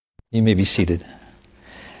You may be seated.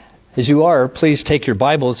 As you are, please take your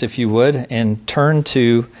Bibles, if you would, and turn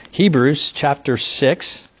to Hebrews chapter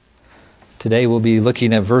 6. Today we'll be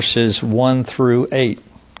looking at verses 1 through 8.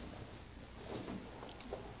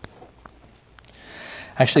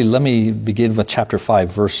 Actually, let me begin with chapter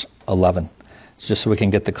 5, verse 11, just so we can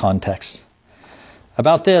get the context.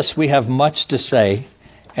 About this, we have much to say,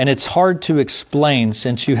 and it's hard to explain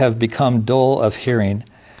since you have become dull of hearing.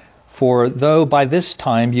 For though by this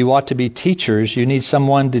time you ought to be teachers, you need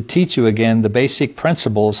someone to teach you again the basic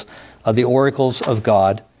principles of the oracles of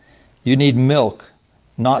God. You need milk,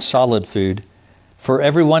 not solid food. For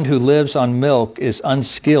everyone who lives on milk is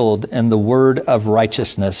unskilled in the word of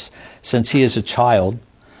righteousness, since he is a child.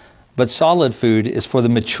 But solid food is for the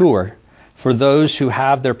mature, for those who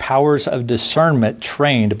have their powers of discernment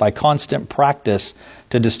trained by constant practice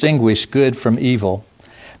to distinguish good from evil.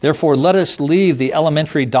 Therefore, let us leave the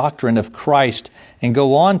elementary doctrine of Christ and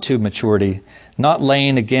go on to maturity, not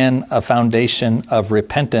laying again a foundation of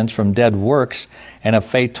repentance from dead works and of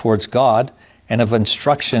faith towards God, and of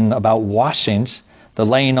instruction about washings, the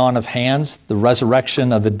laying on of hands, the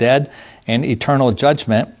resurrection of the dead, and eternal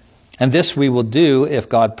judgment. And this we will do if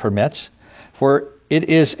God permits. For it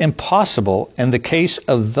is impossible in the case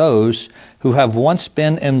of those who have once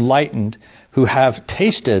been enlightened, who have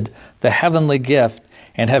tasted the heavenly gift,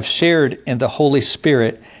 and have shared in the Holy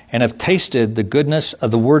Spirit, and have tasted the goodness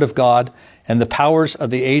of the Word of God and the powers of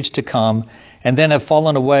the age to come, and then have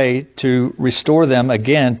fallen away, to restore them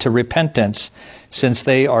again to repentance, since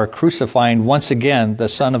they are crucifying once again the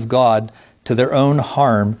Son of God to their own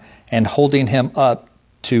harm, and holding him up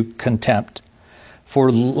to contempt.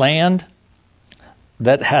 For land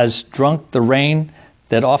that has drunk the rain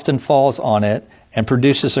that often falls on it, and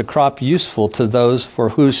produces a crop useful to those for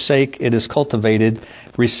whose sake it is cultivated,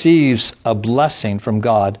 receives a blessing from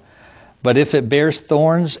God. But if it bears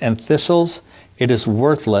thorns and thistles, it is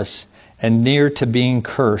worthless and near to being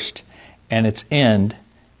cursed, and its end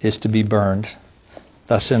is to be burned.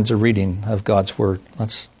 Thus ends a reading of God's Word.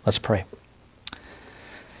 Let's pray.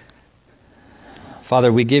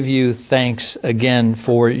 Father, we give you thanks again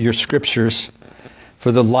for your Scriptures,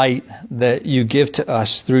 for the light that you give to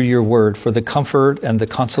us through your word, for the comfort and the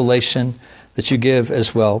consolation that you give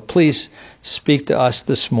as well. Please speak to us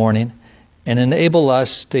this morning and enable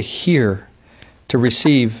us to hear, to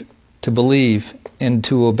receive, to believe, and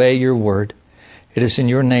to obey your word. It is in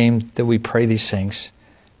your name that we pray these things.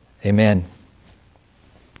 Amen.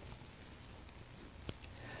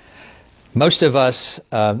 Most of us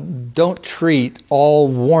don't treat all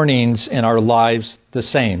warnings in our lives the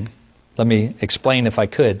same. Let me explain if I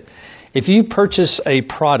could. If you purchase a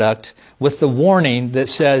product with the warning that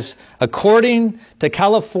says, according to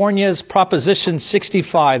California's Proposition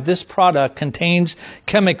 65, this product contains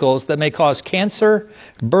chemicals that may cause cancer,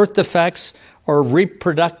 birth defects, or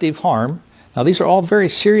reproductive harm. Now, these are all very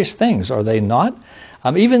serious things, are they not?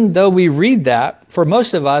 Even though we read that, for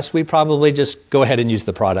most of us, we probably just go ahead and use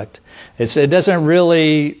the product. It doesn't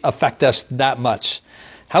really affect us that much.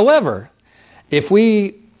 However, if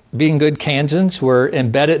we, being good Kansans, were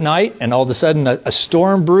in bed at night and all of a sudden a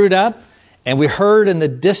storm brewed up and we heard in the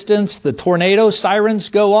distance the tornado sirens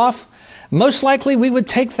go off, most likely we would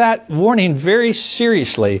take that warning very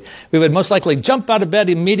seriously. We would most likely jump out of bed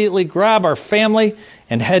immediately, grab our family,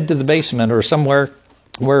 and head to the basement or somewhere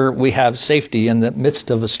where we have safety in the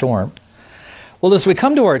midst of a storm. Well, as we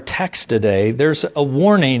come to our text today, there's a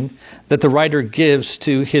warning that the writer gives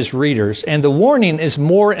to his readers. And the warning is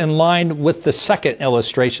more in line with the second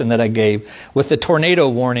illustration that I gave, with the tornado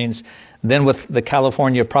warnings, than with the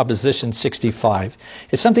California Proposition 65.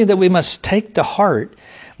 It's something that we must take to heart.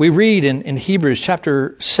 We read in Hebrews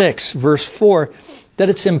chapter 6, verse 4, that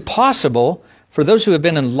it's impossible for those who have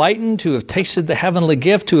been enlightened, who have tasted the heavenly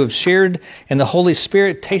gift, who have shared in the Holy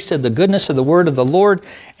Spirit, tasted the goodness of the word of the Lord,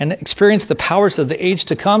 and experienced the powers of the age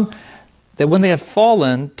to come, that when they have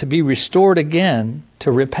fallen, to be restored again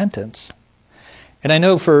to repentance. And I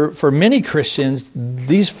know for many Christians,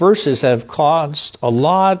 these verses have caused a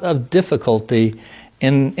lot of difficulty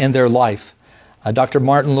in their life. Dr.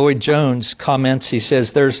 Martin Lloyd-Jones comments, he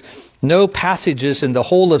says, there's no passages in the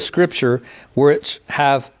whole of Scripture which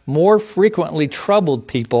have more frequently troubled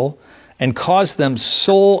people and caused them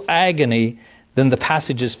soul agony than the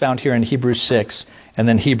passages found here in Hebrews 6 and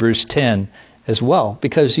then Hebrews 10 as well.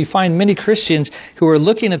 Because you find many Christians who are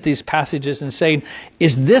looking at these passages and saying,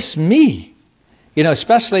 is this me?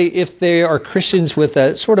 Especially if they are Christians with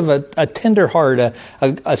a sort of a tender heart,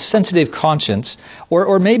 a sensitive conscience,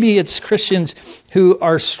 or maybe it's Christians who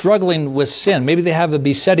are struggling with sin. Maybe they have a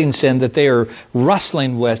besetting sin that they are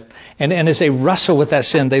wrestling with, and as they wrestle with that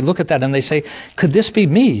sin, they look at that and they say, could this be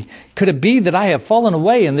me? Could it be that I have fallen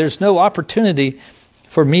away and there's no opportunity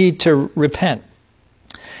for me to repent?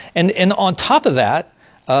 And on top of that,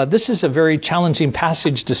 this is a very challenging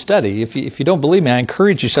passage to study. If you don't believe me, I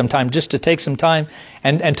encourage you sometime just to take some time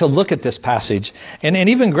and to look at this passage, and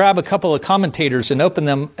even grab a couple of commentators and open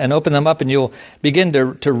them up, and you'll begin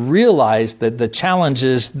to realize that the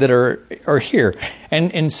challenges that are here.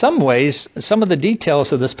 And in some ways, some of the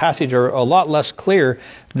details of this passage are a lot less clear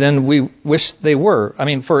than we wish they were. I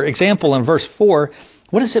mean, for example, in verse 4,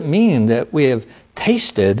 what does it mean that we have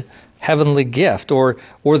tasted heavenly gift, or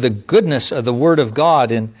the goodness of the Word of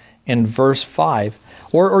God in verse 5,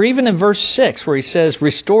 or even in verse 6, where he says,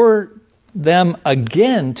 restore them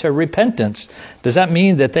again to repentance. Does that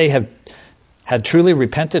mean that they have had truly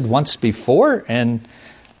repented once before and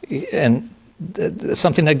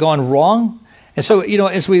something had gone wrong? And so,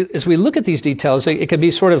 as we look at these details, it can be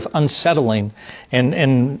sort of unsettling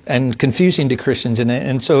and confusing to Christians,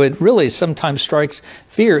 and so it really sometimes strikes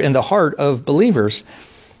fear in the heart of believers.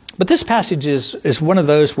 But this passage is one of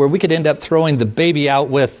those where we could end up throwing the baby out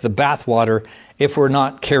with the bathwater if we're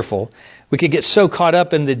not careful. We could get so caught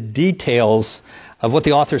up in the details of what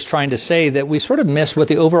the author's trying to say that we sort of miss what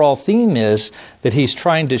the overall theme is that he's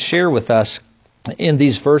trying to share with us in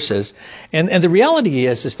these verses. And the reality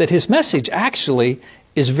is that his message actually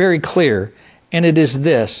is very clear. And it is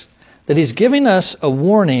this, that he's giving us a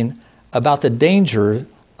warning about the danger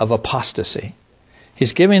of apostasy.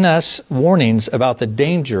 He's giving us warnings about the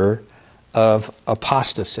danger of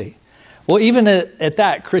apostasy. Well, even at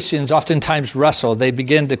that, Christians oftentimes wrestle. They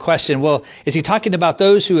begin to question, well, is he talking about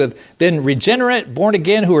those who have been regenerate, born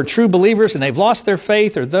again, who are true believers and they've lost their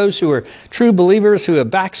faith, or those who are true believers who have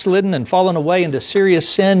backslidden and fallen away into serious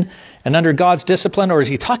sin and under God's discipline? Or is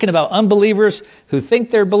he talking about unbelievers who think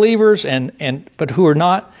they're believers but who are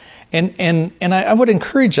not? And I would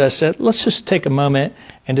encourage us that let's just take a moment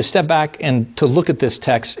and to step back and to look at this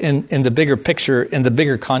text in the bigger picture, in the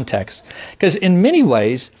bigger context. Because in many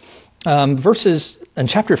ways, verses in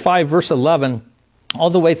chapter 5, verse 11, all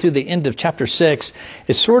the way through the end of chapter 6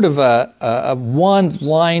 is sort of a one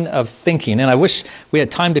line of thinking. And I wish we had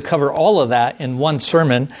time to cover all of that in one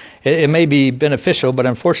sermon. It may be beneficial, but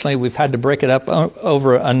unfortunately we've had to break it up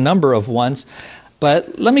over a number of ones.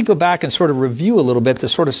 But let me go back and sort of review a little bit to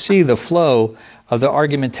sort of see the flow of the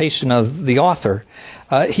argumentation of the author.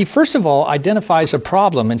 He first of all identifies a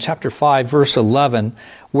problem in chapter 5, verse 11,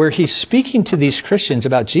 where he's speaking to these Christians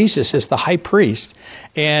about Jesus as the high priest.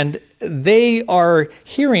 And they are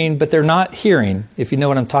hearing, but they're not hearing, if you know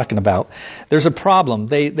what I'm talking about. There's a problem.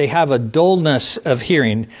 They have a dullness of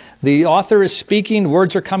hearing. The author is speaking,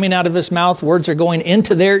 words are coming out of his mouth, words are going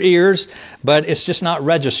into their ears, but it's just not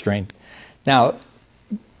registering. Now,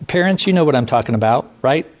 parents, you know what I'm talking about,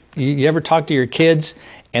 right? You ever talk to your kids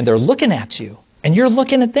and they're looking at you and you're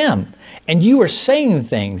looking at them and you are saying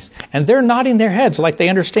things and they're nodding their heads like they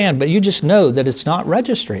understand, but you just know that it's not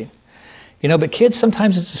registering. But kids,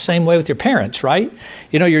 sometimes it's the same way with your parents, right?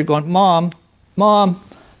 You're going, Mom, Mom,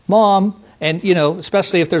 Mom. And,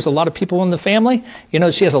 especially if there's a lot of people in the family,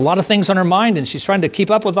 she has a lot of things on her mind and she's trying to keep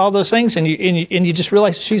up with all those things and you just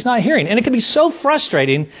realize she's not hearing. And it can be so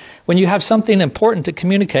frustrating when you have something important to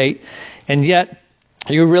communicate and yet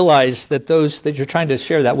you realize that those that you're trying to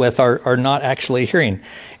share that with are not actually hearing.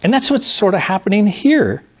 And that's what's sort of happening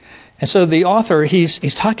here. And so the author,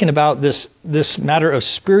 he's talking about this matter of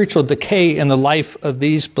spiritual decay in the life of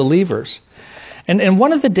these believers. And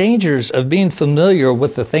one of the dangers of being familiar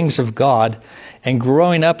with the things of God and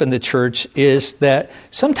growing up in the church is that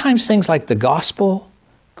sometimes things like the gospel,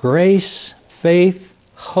 grace, faith,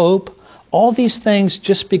 hope, all these things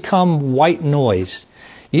just become white noise.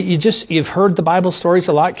 You've heard the Bible stories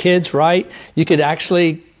a lot, kids, right? You could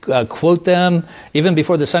actually quote them even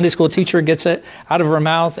before the Sunday school teacher gets it out of her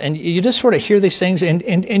mouth. And you just sort of hear these things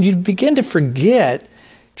and you begin to forget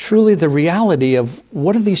truly the reality of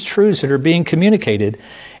what are these truths that are being communicated.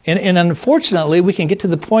 And unfortunately, we can get to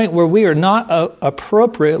the point where we are not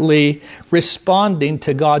appropriately responding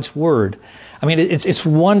to God's word. I mean, it's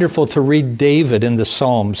wonderful to read David in the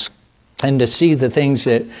Psalms and to see the things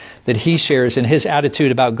that he shares in his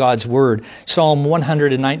attitude about God's word. Psalm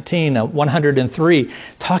 119, 103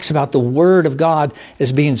 talks about the word of God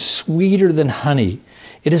as being sweeter than honey.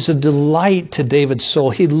 It is a delight to David's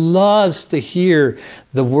soul. He loves to hear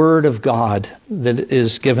the word of God that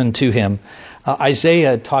is given to him.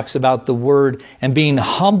 Isaiah talks about the Word and being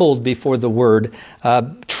humbled before the Word,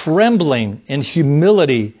 trembling in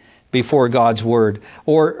humility before God's Word.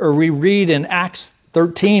 Or we read in Acts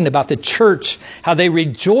 13 about the church, how they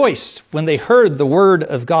rejoiced when they heard the Word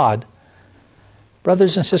of God.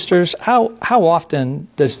 Brothers and sisters, how often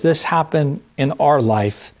does this happen in our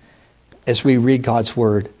life as we read God's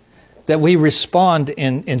Word? That we respond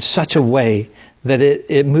in such a way that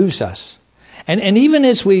it moves us. And even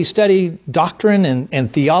as we study doctrine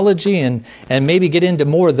and theology and maybe get into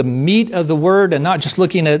more of the meat of the Word and not just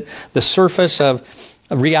looking at the surface of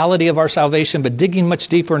reality of our salvation, but digging much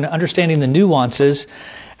deeper and understanding the nuances,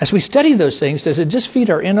 as we study those things, does it just feed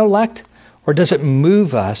our intellect, or does it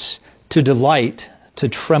move us to delight, to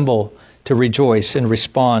tremble, to rejoice, and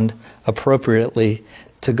respond appropriately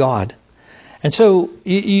to God? And so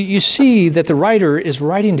you see that the writer is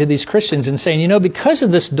writing to these Christians and saying, because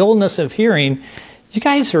of this dullness of hearing, you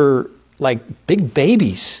guys are like big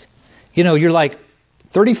babies. You're like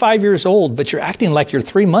 35 years old, but you're acting like you're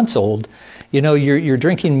 3 months old. You're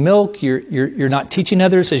drinking milk. You're not teaching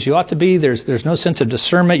others as you ought to be. There's no sense of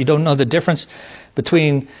discernment. You don't know the difference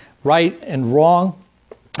between right and wrong.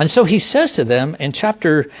 And so he says to them in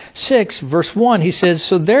chapter 6, verse 1, he says,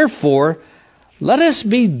 "So therefore, let us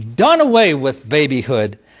be done away with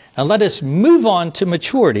babyhood, and let us move on to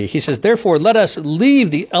maturity." He says, "Therefore, let us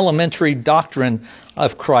leave the elementary doctrine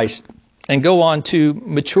of Christ and go on to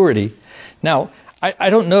maturity." Now,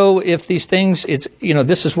 I don't know if these things,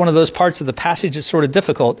 this is one of those parts of the passage that's sort of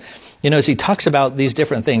difficult. As he talks about these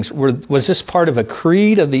different things, was this part of a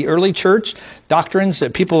creed of the early church, doctrines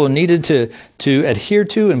that people needed to adhere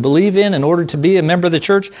to and believe in order to be a member of the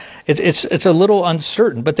church? It's a little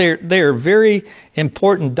uncertain, but they're very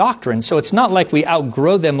important doctrines. So it's not like we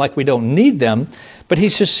outgrow them, like we don't need them. But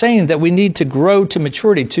he's just saying that we need to grow to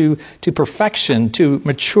maturity, to perfection, to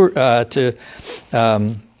mature, to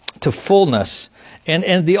fullness.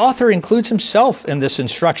 And the author includes himself in this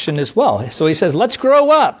instruction as well. So he says, let's grow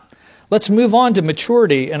up. Let's move on to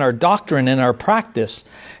maturity in our doctrine and our practice,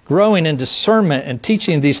 growing in discernment and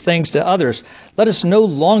teaching these things to others. Let us no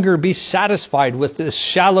longer be satisfied with this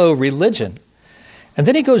shallow religion. And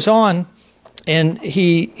then he goes on and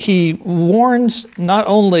he warns not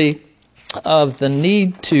only of the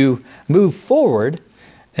need to move forward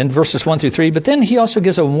in verses 1 through 3, but then he also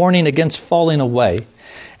gives a warning against falling away.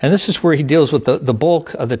 And this is where he deals with the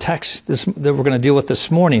bulk of the text that we're going to deal with this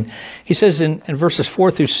morning. He says in verses 4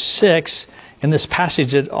 through 6, in this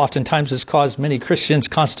passage that oftentimes has caused many Christians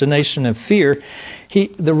consternation and fear,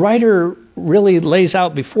 the writer really lays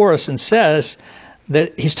out before us and says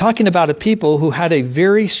that he's talking about a people who had a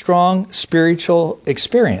very strong spiritual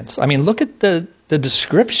experience. I mean, look at the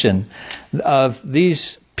description of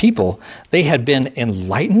these people. They had been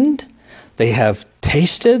enlightened. They have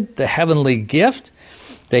tasted the heavenly gift.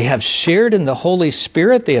 They have shared in the Holy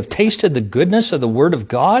Spirit. They have tasted the goodness of the Word of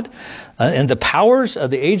God and the powers of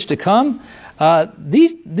the age to come.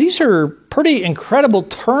 These are pretty incredible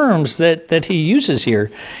terms that he uses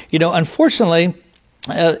here. Unfortunately,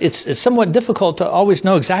 it's somewhat difficult to always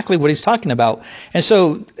know exactly what he's talking about. And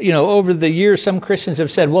so, over the years, some Christians have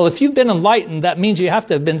said, well, if you've been enlightened, that means you have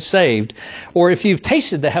to have been saved. Or if you've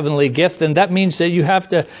tasted the heavenly gift, then that means that you have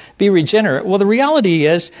to be regenerate. Well, the reality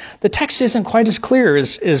is the text isn't quite as clear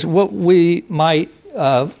as what we might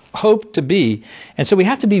hope to be. And so we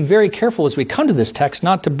have to be very careful as we come to this text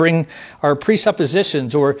not to bring our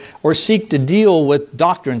presuppositions or seek to deal with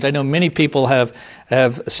doctrines. I know many people have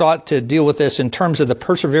sought to deal with this in terms of the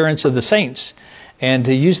perseverance of the saints and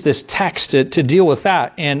to use this text to deal with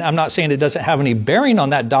that. And I'm not saying it doesn't have any bearing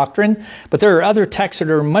on that doctrine, but there are other texts that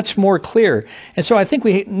are much more clear. And so I think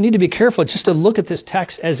we need to be careful just to look at this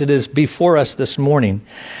text as it is before us this morning.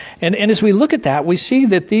 And as we look at that, we see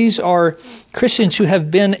that these are Christians who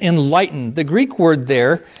have been enlightened. The Greek word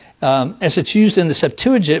there, as it's used in the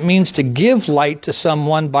Septuagint, means to give light to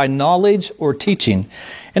someone by knowledge or teaching.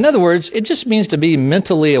 In other words, it just means to be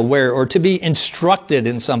mentally aware or to be instructed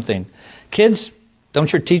in something. Kids,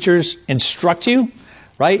 don't your teachers instruct you,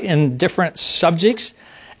 right, in different subjects?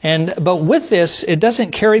 But with this, it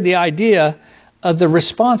doesn't carry the idea of the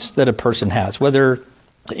response that a person has, whether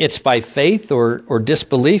it's by faith or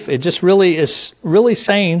disbelief. It just really is really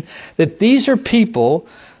saying that these are people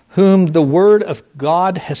whom the Word of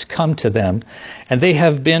God has come to them, and they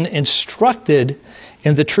have been instructed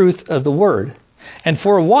in the truth of the Word. And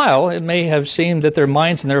for a while, it may have seemed that their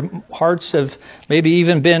minds and their hearts have maybe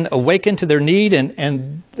even been awakened to their need,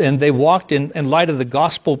 and they walked in light of the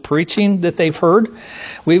gospel preaching that they've heard.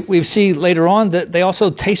 We see later on that they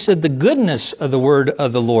also tasted the goodness of the word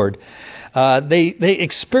of the Lord. They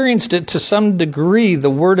experienced it to some degree, the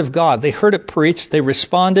Word of God. They heard it preached. They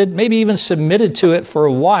responded, maybe even submitted to it for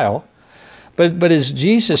a while. But as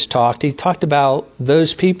Jesus talked, he talked about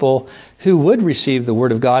those people who would receive the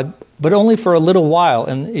Word of God, but only for a little while.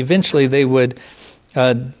 And eventually they would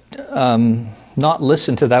not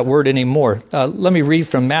listen to that word anymore. Let me read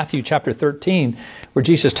from Matthew chapter 13, where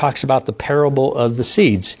Jesus talks about the parable of the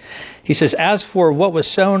seeds. He says, "As for what was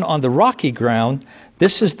sown on the rocky ground,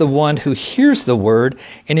 this is the one who hears the word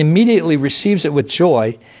and immediately receives it with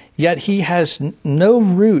joy, yet he has no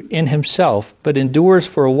root in himself, but endures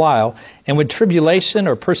for a while. And when tribulation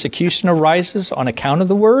or persecution arises on account of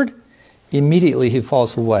the word, immediately he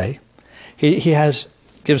falls away." He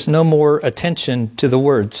gives no more attention to the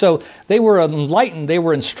word. So they were enlightened, they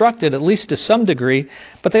were instructed, at least to some degree,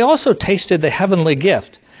 but they also tasted the heavenly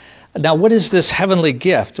gift. Now, what is this heavenly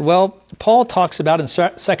gift? Well, Paul talks about in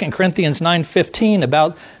 2 Corinthians 9:15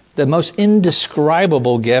 about the most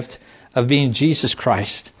indescribable gift of being Jesus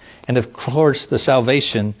Christ. And of course, the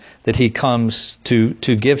salvation that he comes to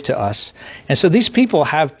give to us. And so these people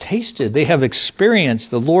have tasted, they have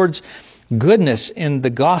experienced the Lord's goodness in the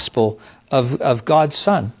gospel of God's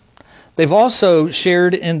Son. They've also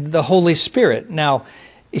shared in the Holy Spirit. Now,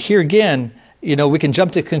 here again, we can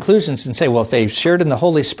jump to conclusions and say, well, if they shared in the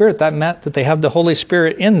Holy Spirit, that meant that they have the Holy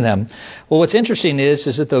Spirit in them. Well, what's interesting is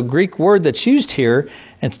that the Greek word that's used here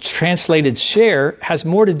and translated share has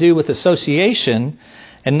more to do with association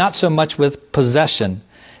and not so much with possession.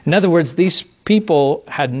 In other words, these people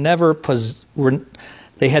had never possessed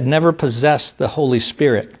the Holy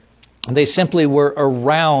Spirit. They simply were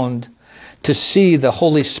around to see the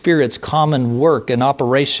Holy Spirit's common work and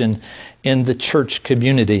operation in the church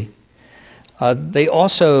community. They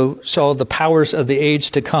also saw the powers of the age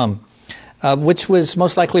to come, which was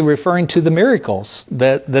most likely referring to the miracles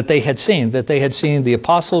that they had seen the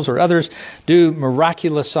apostles or others do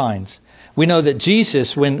miraculous signs. We know that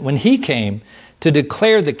Jesus, when he came to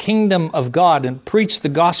declare the kingdom of God and preach the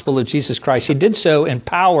gospel of Jesus Christ, he did so in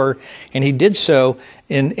power, and he did so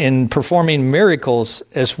in performing miracles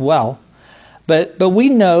as well. But we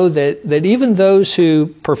know that even those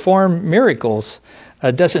who perform miracles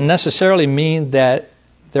doesn't necessarily mean that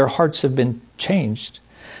their hearts have been changed.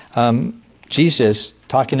 Jesus,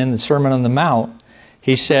 talking in the Sermon on the Mount,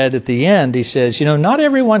 he said at the end, he says, not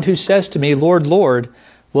everyone who says to me, Lord, Lord,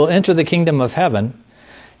 will enter the kingdom of heaven.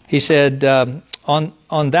 He said,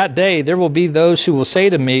 on that day there will be those who will say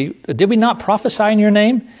to me, did we not prophesy in your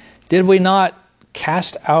name? Did we not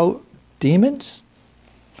cast out demons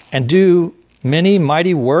and do many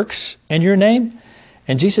mighty works in your name?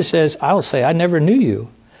 And Jesus says, I will say, I never knew you.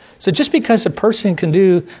 So just because a person can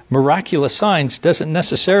do miraculous signs doesn't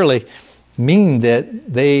necessarily mean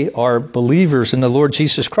that they are believers in the Lord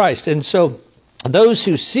Jesus Christ. And so those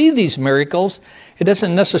who see these miracles, it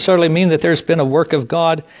doesn't necessarily mean that there's been a work of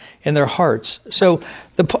God in their hearts. So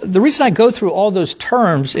the reason I go through all those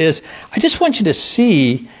terms is I just want you to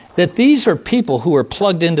see that these are people who are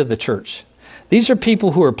plugged into the church. These are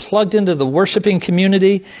people who are plugged into the worshiping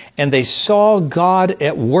community, and they saw God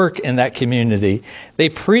at work in that community. They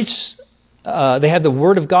preached, they had the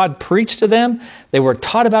Word of God preached to them. They were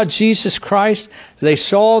taught about Jesus Christ. They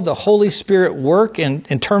saw the Holy Spirit work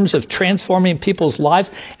in terms of transforming people's lives,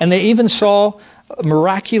 and they even saw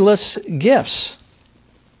miraculous gifts.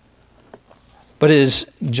 But as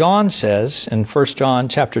John says in 1 John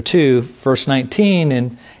chapter 2, verse 19,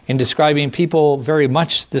 in describing people very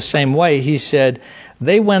much the same way, he said,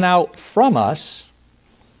 they went out from us,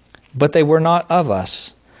 but they were not of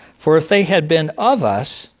us. For if they had been of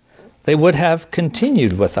us, they would have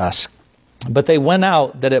continued with us. But they went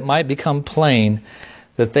out that it might become plain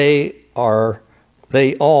that they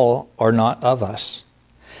all are not of us.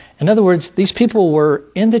 In other words, these people were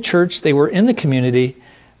in the church, they were in the community,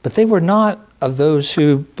 but they were not of those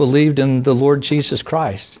who believed in the Lord Jesus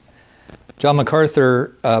Christ. John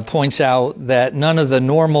MacArthur points out that none of the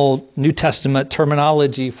normal New Testament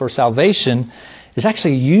terminology for salvation is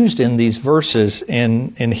actually used in these verses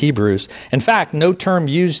in Hebrews. In fact, no term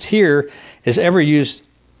used here is ever used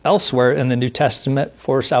elsewhere in the New Testament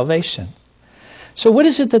for salvation. So what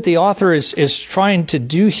is it that the author is trying to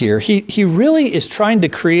do here? He really is trying to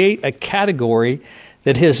create a category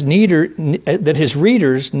that his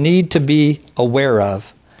readers need to be aware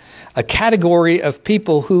of. A category of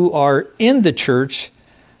people who are in the church,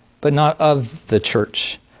 but not of the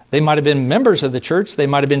church. They might have been members of the church. They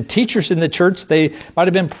might have been teachers in the church. They might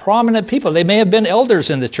have been prominent people. They may have been elders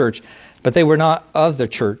in the church, but they were not of the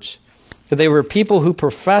church. They were people who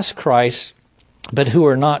profess Christ, but who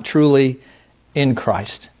are not truly in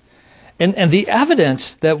Christ. And the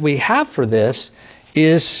evidence that we have for this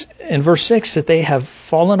is in verse 6 that they have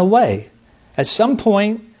fallen away. At some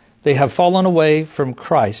point, they have fallen away from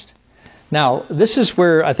Christ. Now, this is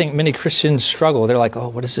where I think many Christians struggle. They're like, oh,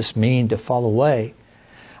 what does this mean to fall away?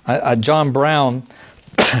 John Brown,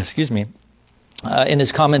 excuse me, in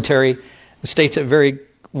his commentary states it very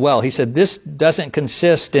well. He said, this doesn't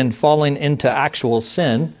consist in falling into actual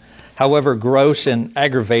sin, however gross and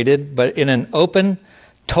aggravated, but in an open,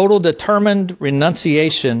 total determined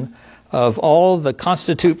renunciation of all the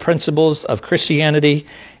constitute principles of Christianity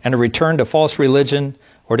and a return to false religion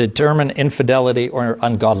or determined infidelity or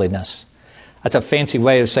ungodliness. That's a fancy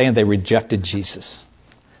way of saying they rejected Jesus.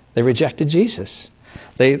 They rejected Jesus.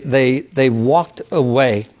 They walked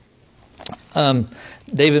away.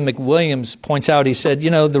 David McWilliams points out, he said,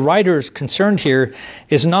 the writer's concerned here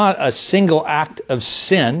is not a single act of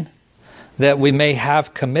sin that we may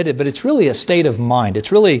have committed, but it's really a state of mind.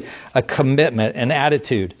 It's really a commitment, an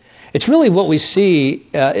attitude. It's really what we see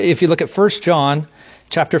if you look at 1 John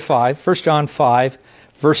chapter 5, 1 John 5,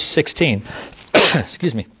 verse 16.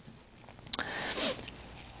 Excuse me.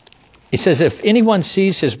 He says, if anyone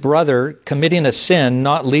sees his brother committing a sin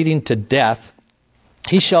not leading to death,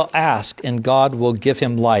 he shall ask, and God will give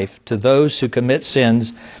him life to those who commit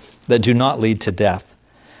sins that do not lead to death.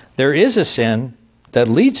 There is a sin that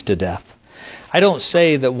leads to death. I don't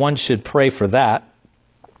say that one should pray for that.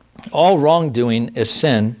 All wrongdoing is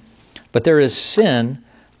sin, but there is sin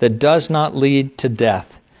that does not lead to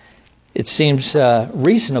death. It seems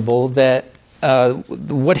reasonable that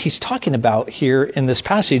what he's talking about here in this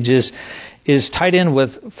passage is tied in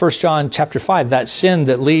with 1 John chapter 5, that sin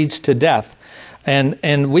that leads to death.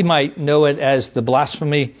 And we might know it as the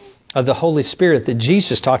blasphemy of the Holy Spirit that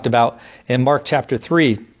Jesus talked about in Mark chapter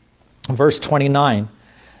 3, verse 29.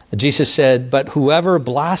 Jesus said, but whoever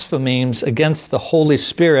blasphemes against the Holy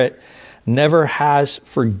Spirit never has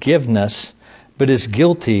forgiveness, but is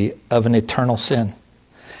guilty of an eternal sin.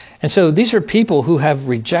 And so these are people who have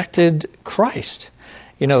rejected Christ.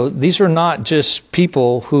 These are not just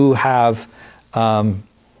people who have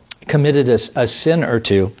committed a sin or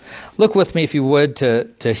two. Look with me, if you would,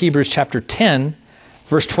 to Hebrews chapter 10,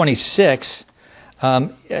 verse 26.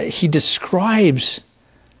 He describes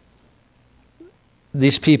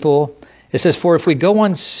these people. It says, for if we go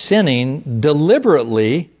on sinning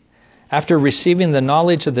deliberately after receiving the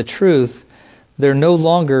knowledge of the truth, there no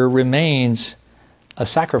longer remains a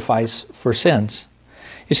sacrifice for sins.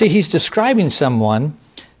 You see, he's describing someone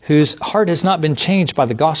whose heart has not been changed by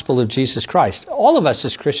the gospel of Jesus Christ. All of us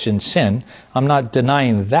as Christians sin. I'm not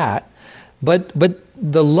denying that. But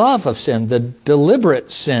the love of sin, the deliberate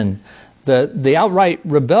sin, the outright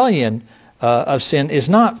rebellion of sin is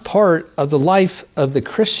not part of the life of the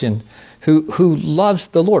Christian who loves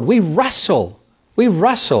the Lord. We wrestle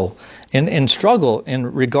and struggle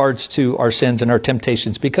in regards to our sins and our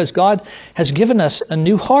temptations because God has given us a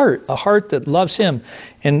new heart, a heart that loves Him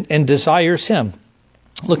and desires Him.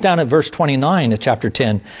 Look down at verse 29 of chapter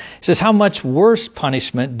 10. It says, how much worse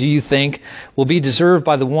punishment do you think will be deserved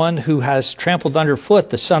by the one who has trampled underfoot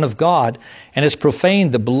the Son of God and has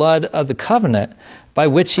profaned the blood of the covenant by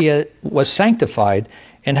which He was sanctified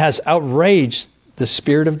and has outraged the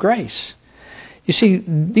Spirit of grace? You see,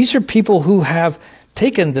 these are people who have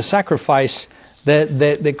taken the sacrifice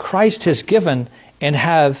that Christ has given and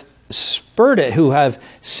have spurned it, who have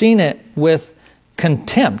seen it with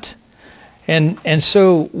contempt. And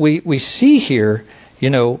so we see here,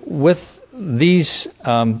 with these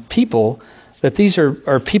people, that these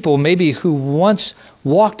are people maybe who once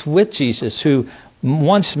walked with Jesus, who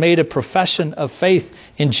once made a profession of faith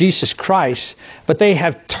in Jesus Christ, but they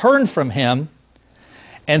have turned from Him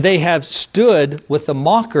and they have stood with the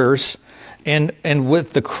mockers and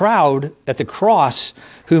with the crowd at the cross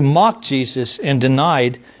who mocked Jesus and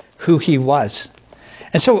denied who He was.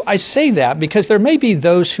 And so I say that because there may be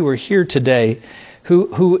those who are here today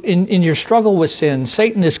who in your struggle with sin,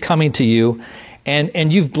 Satan is coming to you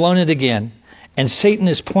and you've blown it again. And Satan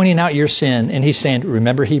is pointing out your sin and he's saying,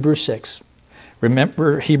 remember Hebrews 6.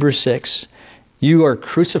 Remember Hebrews 6. You are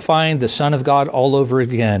crucifying the Son of God all over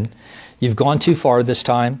again. You've gone too far this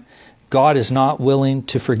time. God is not willing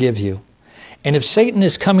to forgive you. And if Satan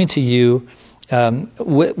is coming to you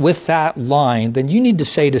with that line, then you need to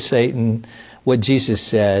say to Satan what Jesus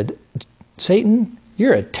said. Satan,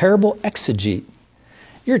 you're a terrible exegete.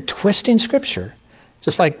 You're twisting Scripture.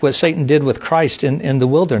 Just like what Satan did with Christ in the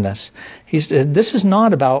wilderness. This is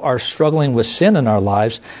not about our struggling with sin in our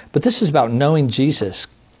lives, but this is about knowing Jesus.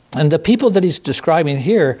 And the people that he's describing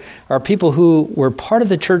here are people who were part of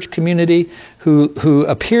the church community, who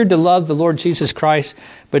appeared to love the Lord Jesus Christ,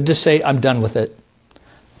 but just say, I'm done with it.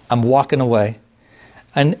 I'm walking away.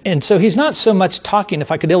 And so he's not so much talking,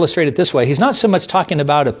 if I could illustrate it this way, he's not so much talking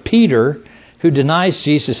about a Peter who denies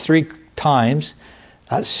Jesus 3 times,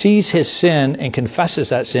 sees his sin and confesses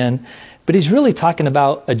that sin, but he's really talking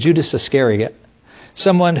about a Judas Iscariot,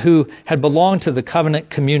 someone who had belonged to the covenant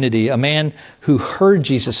community, a man who heard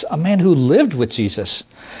Jesus, a man who lived with Jesus,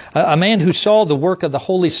 a man who saw the work of the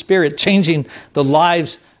Holy Spirit changing the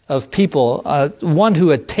lives of people, one who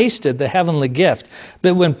had tasted the heavenly gift.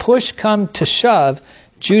 But when push come to shove,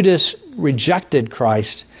 Judas rejected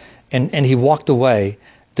Christ and he walked away,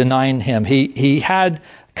 denying him. He had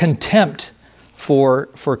contempt for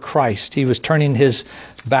Christ. He was turning his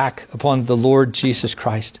back upon the Lord Jesus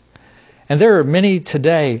Christ. And there are many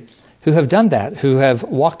today who have done that, who have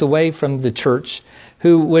walked away from the church,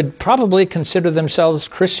 who would probably consider themselves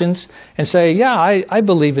Christians and say, yeah, I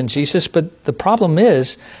believe in Jesus, but the problem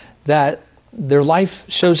is that their life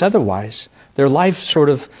shows otherwise. Their life sort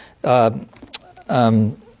of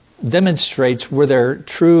demonstrates where their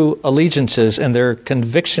true allegiances and their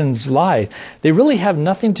convictions lie. They really have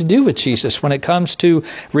nothing to do with Jesus when it comes to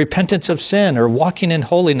repentance of sin or walking in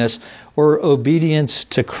holiness or obedience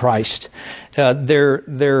to Christ. Their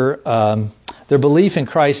belief in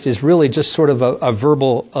Christ is really just sort of a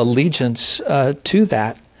verbal allegiance to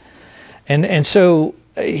that. And so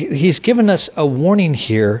he's given us a warning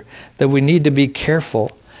here that we need to be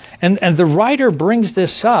careful. And the writer brings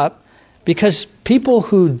this up because people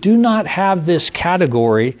who do not have this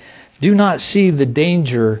category do not see the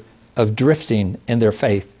danger of drifting in their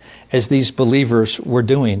faith as these believers were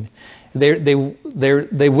doing.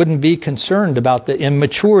 They wouldn't be concerned about the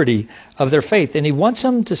immaturity of their faith. And he wants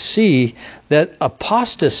them to see that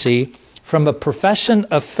apostasy from a profession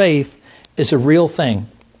of faith is a real thing.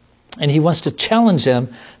 And he wants to challenge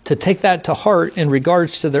them to take that to heart in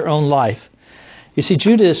regards to their own life. You see,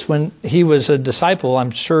 Judas, when he was a disciple,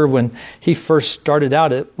 I'm sure when he first started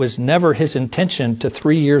out, it was never his intention to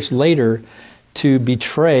 3 years later to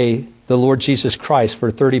betray the Lord Jesus Christ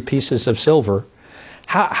for 30 pieces of silver.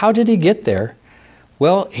 How did he get there?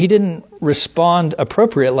 Well, he didn't respond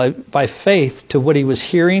appropriately by faith to what he was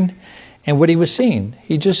hearing and what he was seeing.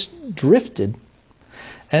 He just drifted.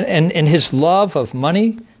 And his love of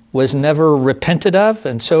money was never repented of.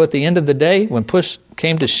 And so at the end of the day, when push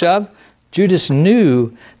came to shove, Judas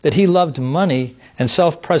knew that he loved money and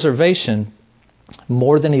self-preservation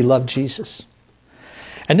more than he loved Jesus.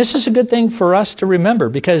 And this is a good thing for us to remember,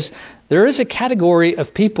 because there is a category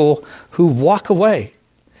of people who walk away.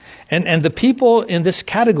 And the people in this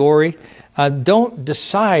category don't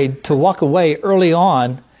decide to walk away early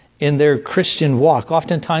on in their Christian walk.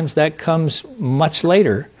 Oftentimes that comes much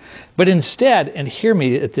later. But instead, and hear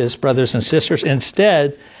me at this, brothers and sisters,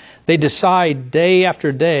 instead they decide day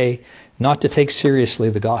after day not to take seriously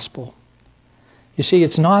the gospel. You see,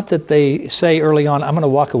 it's not that they say early on, I'm going to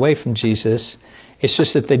walk away from Jesus. It's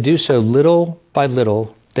just that they do so little by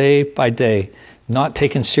little, day by day, not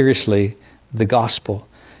taking seriously the gospel.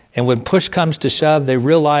 And when push comes to shove, they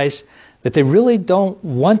realize that they really don't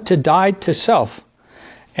want to die to self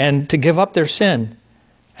and to give up their sin.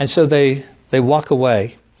 And so they walk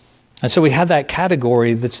away. And so we have that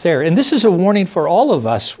category that's there. And this is a warning for all of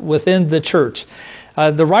us within the church.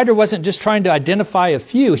 The writer wasn't just trying to identify a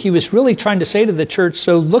few. He was really trying to say to the church,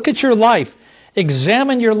 so look at your life.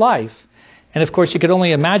 Examine your life. And of course, you could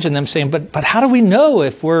only imagine them saying, but how do we know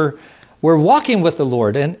if we're walking with the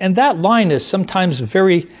Lord? And that line is sometimes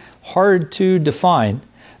very hard to define.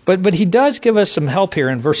 But he does give us some help here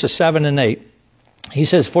in verses 7 and 8. He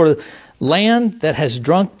says, for land that has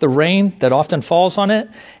drunk the rain that often falls on it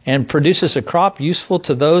and produces a crop useful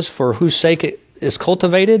to those for whose sake it is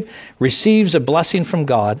cultivated, receives a blessing from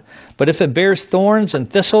God. But if it bears thorns and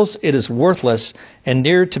thistles, it is worthless and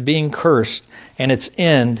near to being cursed, and its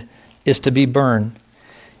end is to be burned.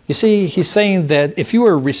 You see, he's saying that if you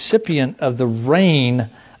are a recipient of the rain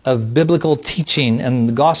of biblical teaching and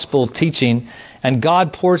the gospel teaching, and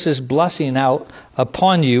God pours his blessing out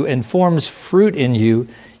upon you and forms fruit in you,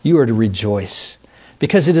 you are to rejoice,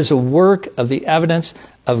 because it is a work of the evidence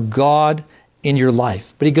of God in your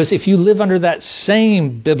life. But he goes, if you live under that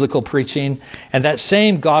same biblical preaching and that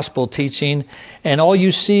same gospel teaching, and all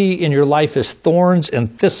you see in your life is thorns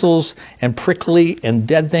and thistles and prickly and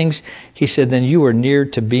dead things, he said, then you are near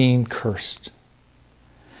to being cursed.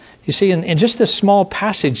 You see, in just this small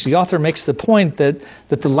passage, the author makes the point that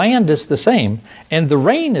the land is the same and the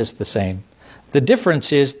rain is the same. The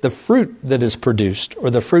difference is the fruit that is produced or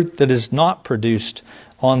the fruit that is not produced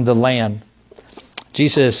on the land.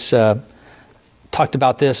 Jesus talked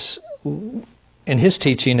about this in his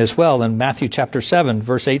teaching as well in Matthew chapter 7,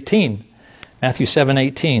 verse 18. Matthew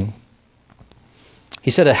 7:18.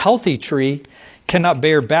 He said, a healthy tree cannot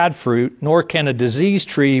bear bad fruit, nor can a diseased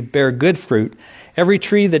tree bear good fruit. Every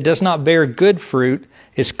tree that does not bear good fruit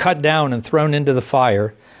is cut down and thrown into the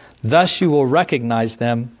fire. Thus you will recognize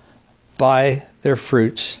them by their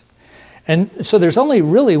fruits. And so there's only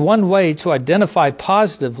really one way to identify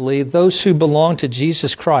positively those who belong to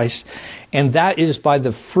Jesus Christ, and that is by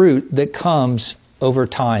the fruit that comes over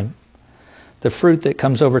time. The fruit that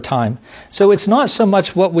comes over time. So it's not so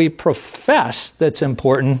much what we profess that's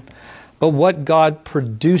important, but what God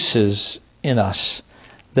produces in us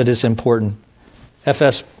that is important.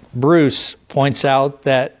 F.S. Bruce points out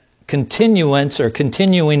that continuance or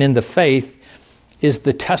continuing in the faith is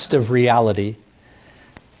the test of reality.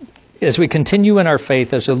 As we continue in our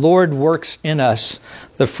faith, as the Lord works in us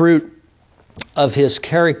the fruit of His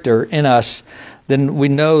character in us, then we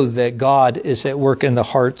know that God is at work in the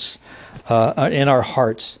hearts, in our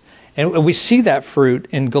hearts. And we see that fruit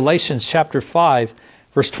in Galatians chapter 5,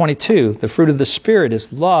 verse 22. The fruit of the Spirit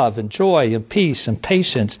is love and joy and peace and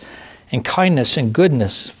patience and kindness and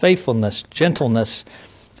goodness, faithfulness, gentleness,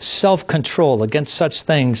 self-control. Against such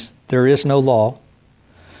things there is no law.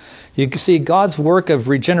 You can see God's work of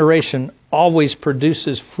regeneration always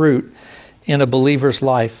produces fruit in a believer's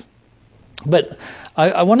life. But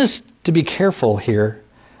I want us to be careful here,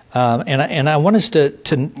 and I want us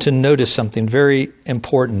to notice something very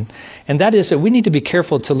important, and that is that we need to be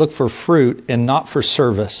careful to look for fruit and not for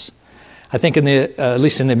service. I think at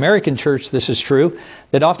least in the American church, this is true,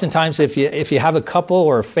 that oftentimes if you have a couple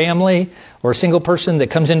or a family or a single person that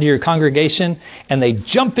comes into your congregation and they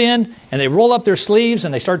jump in and they roll up their sleeves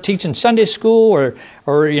and they start teaching Sunday school or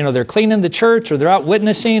they're cleaning the church or they're out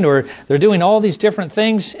witnessing or they're doing all these different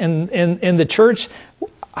things in the church,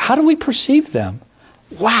 how do we perceive them?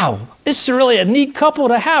 Wow, this is really a neat couple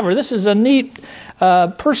to have, or this is a neat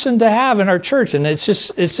person to have in our church, and it's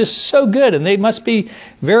just so good, and they must be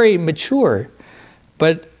very mature.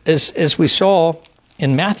 But as we saw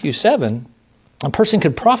in Matthew 7, a person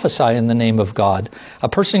could prophesy in the name of God. A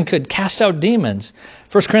person could cast out demons.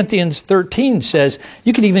 1 Corinthians 13 says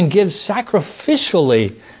you could even give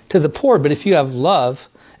sacrificially to the poor, but if you have love,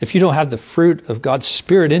 if you don't have the fruit of God's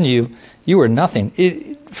Spirit in you, you are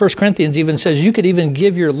nothing. 1 Corinthians even says you could even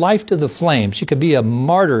give your life to the flames. You could be a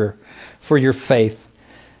martyr for your faith.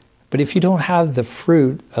 But if you don't have the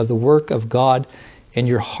fruit of the work of God in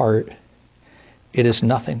your heart, it is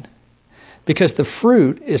nothing. Because the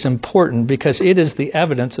fruit is important because it is the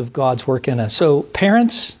evidence of God's work in us. So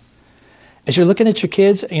parents, as you're looking at your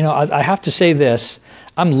kids, I have to say this.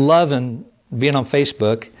 I'm loving being on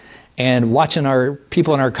Facebook and watching our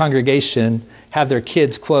people in our congregation have their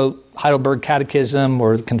kids quote Heidelberg Catechism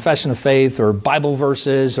or Confession of Faith or Bible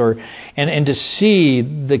verses and to see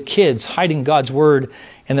the kids hiding God's Word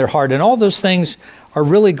in their heart. And all those things are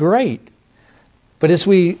really great. But as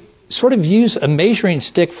we sort of use a measuring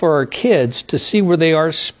stick for our kids to see where they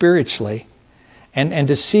are spiritually and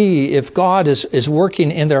to see if God is working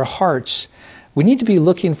in their hearts, we need to be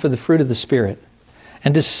looking for the fruit of the Spirit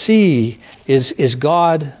and to see is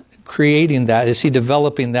God creating that? Is He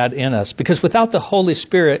developing that in us? Because without the Holy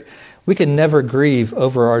Spirit, we can never grieve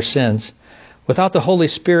over our sins. Without the Holy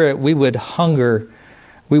Spirit, we would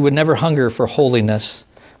never hunger for holiness.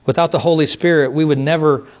 Without the Holy Spirit, we would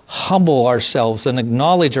never humble ourselves and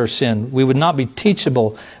acknowledge our sin. We would not be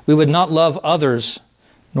teachable. We would not love others,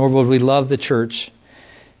 nor would we love the church.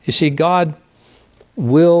 You see, God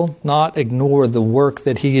will not ignore the work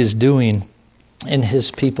that He is doing in His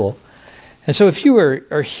people. And so if you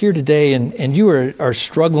are here today and you are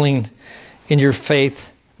struggling in your faith,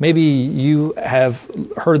 maybe you have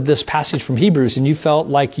heard this passage from Hebrews and you felt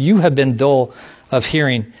like you have been dull of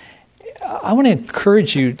hearing, I want to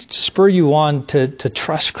encourage you, to spur you on to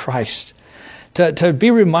trust Christ, to be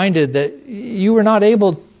reminded that you are not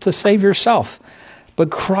able to save yourself, but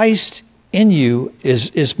Christ in you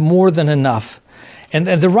is more than enough. And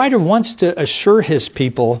the writer wants to assure his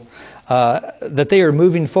people that they are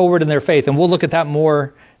moving forward in their faith. And we'll look at that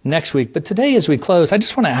more next week. But today as we close, I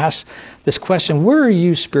just want to ask this question. Where are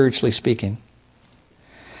you spiritually speaking?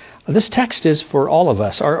 This text is for all of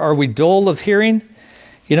us. Are we dull of hearing?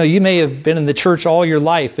 You may have been in the church all your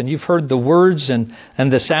life and you've heard the words and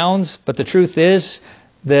the sounds, but the truth is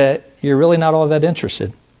that you're really not all that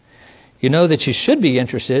interested. You know that you should be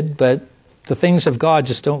interested, but the things of God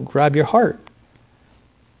just don't grab your heart.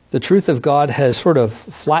 The truth of God has sort of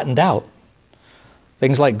flattened out.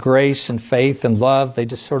 Things like grace and faith and love, they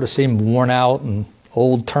just sort of seem worn out and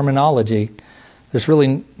old terminology. There's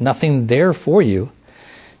really nothing there for you.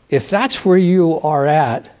 If that's where you are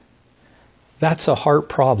at, that's a heart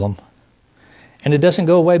problem. And it doesn't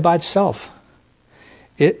go away by itself.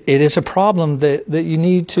 It is a problem that you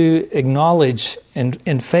need to acknowledge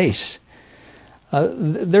and face.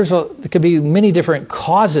 There could be many different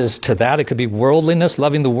causes to that. It could be worldliness,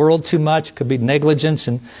 loving the world too much. It could be negligence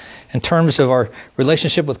in terms of our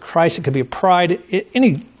relationship with Christ. It could be pride,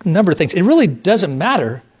 any number of things. It really doesn't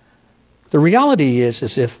matter. The reality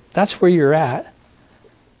is if that's where you're at,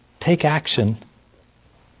 take action,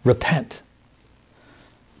 repent.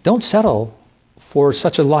 Don't settle for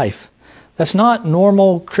such a life. That's not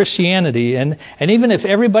normal Christianity. And even if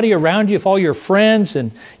everybody around you, if all your friends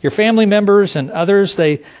and your family members and others,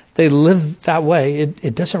 they live that way,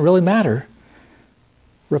 it doesn't really matter.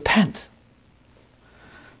 Repent.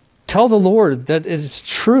 Tell the Lord that it's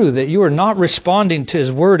true that you are not responding to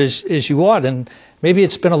His word as you ought. And maybe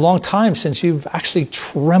it's been a long time since you've actually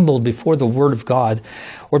trembled before the word of God,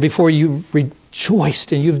 or before you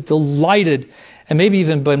rejoiced and you've delighted and maybe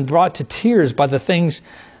even been brought to tears by the things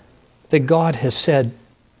that God has said.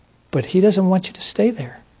 But He doesn't want you to stay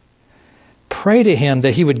there. Pray to Him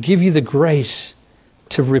that He would give you the grace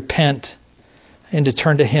to repent and to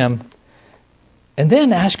turn to Him. And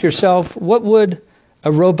then ask yourself, what would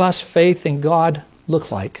a robust faith in God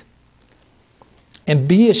look like? And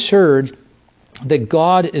be assured that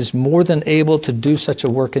God is more than able to do such a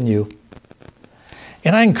work in you.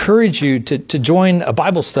 And I encourage you to join a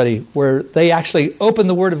Bible study where they actually open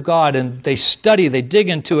the Word of God and they study, they dig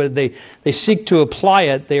into it, they seek to apply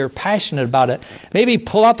it, they are passionate about it. Maybe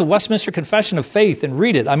pull out the Westminster Confession of Faith and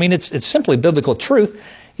read it. I mean, it's simply biblical truth.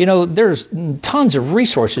 There's tons of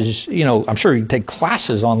resources. I'm sure you can take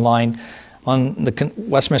classes online on the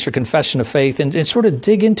Westminster Confession of Faith and sort of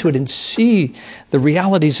dig into it and see the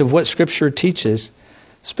realities of what Scripture teaches.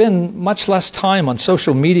 Spend much less time on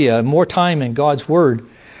social media, more time in God's Word.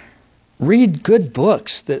 Read good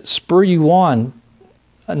books that spur you on,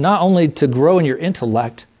 not only to grow in your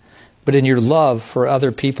intellect, but in your love for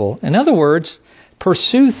other people. In other words,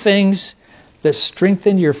 pursue things that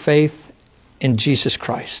strengthen your faith in Jesus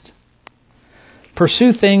Christ.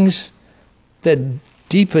 Pursue things that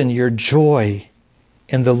deepen your joy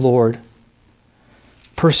in the Lord.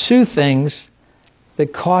 Pursue things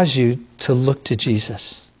that cause you to look to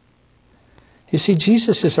Jesus. You see,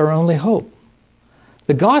 Jesus is our only hope.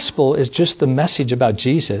 The gospel is just the message about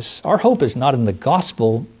Jesus. Our hope is not in the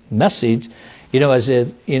gospel message, as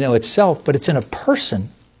itself, but it's in a person.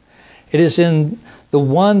 It is in the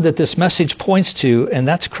one that this message points to, and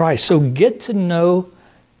that's Christ. So get to know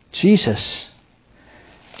Jesus.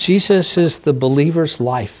 Jesus is the believer's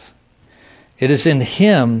life. It is in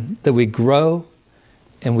Him that we grow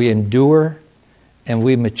and we endure and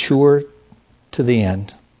we mature to the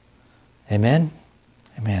end. Amen?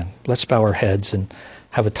 Amen. Let's bow our heads and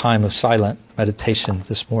have a time of silent meditation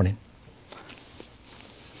this morning.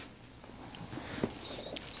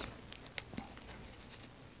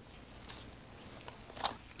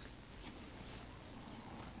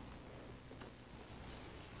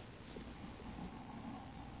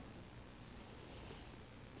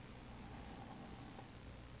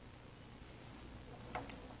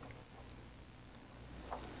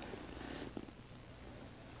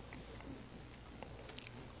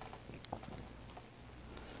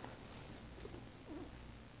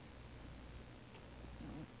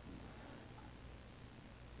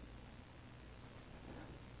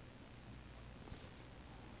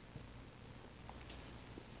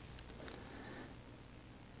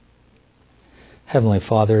 Heavenly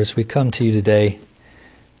Father, as we come to you today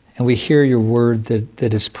and we hear your word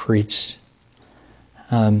that is preached,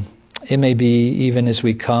 it may be even as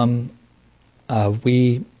we come,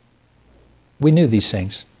 we knew these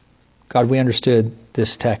things. God, we understood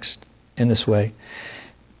this text in this way.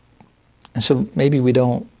 And so maybe we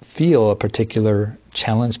don't feel a particular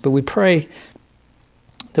challenge, but we pray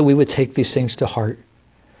that we would take these things to heart.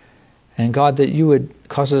 And God, that you would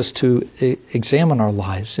cause us to examine our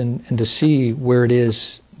lives and to see where it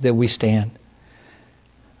is that we stand.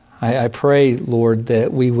 I pray, Lord,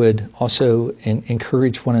 that we would also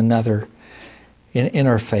encourage one another in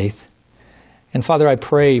our faith. And Father, I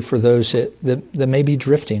pray for those that may be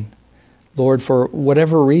drifting, Lord, for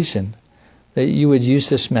whatever reason, that you would use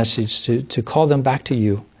this message to call them back to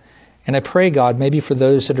you. And I pray, God, maybe for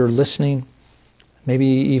those that are listening, maybe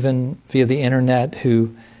even via the internet, who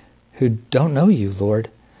don't know you, Lord,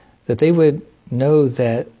 that they would know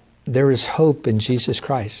that there is hope in Jesus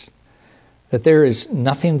Christ, that there is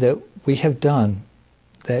nothing that we have done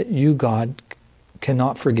that you, God,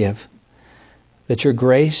 cannot forgive, that your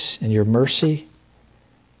grace and your mercy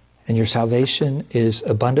and your salvation is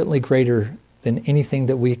abundantly greater than anything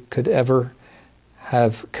that we could ever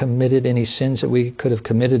have committed, any sins that we could have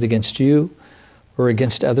committed against you or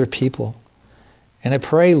against other people. And I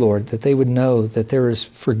pray, Lord, that they would know that there is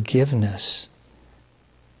forgiveness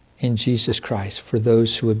in Jesus Christ for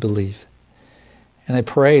those who would believe. And I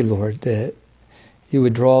pray, Lord, that you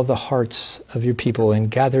would draw the hearts of your people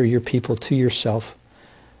and gather your people to yourself,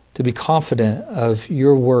 to be confident of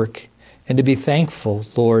your work and to be thankful,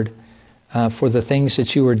 Lord, for the things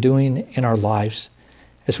that you are doing in our lives.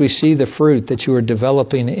 As we see the fruit that you are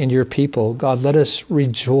developing in your people, God, let us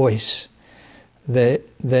rejoice that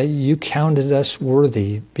you counted us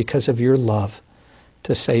worthy because of your love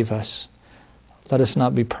to save us. Let us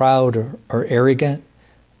not be proud or arrogant,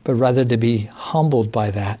 but rather to be humbled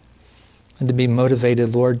by that and to be motivated,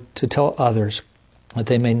 Lord, to tell others that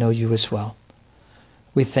they may know you as well.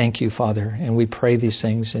 We thank you, Father, and we pray these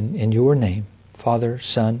things in your name, Father,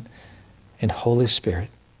 Son, and Holy Spirit.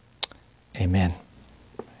 Amen.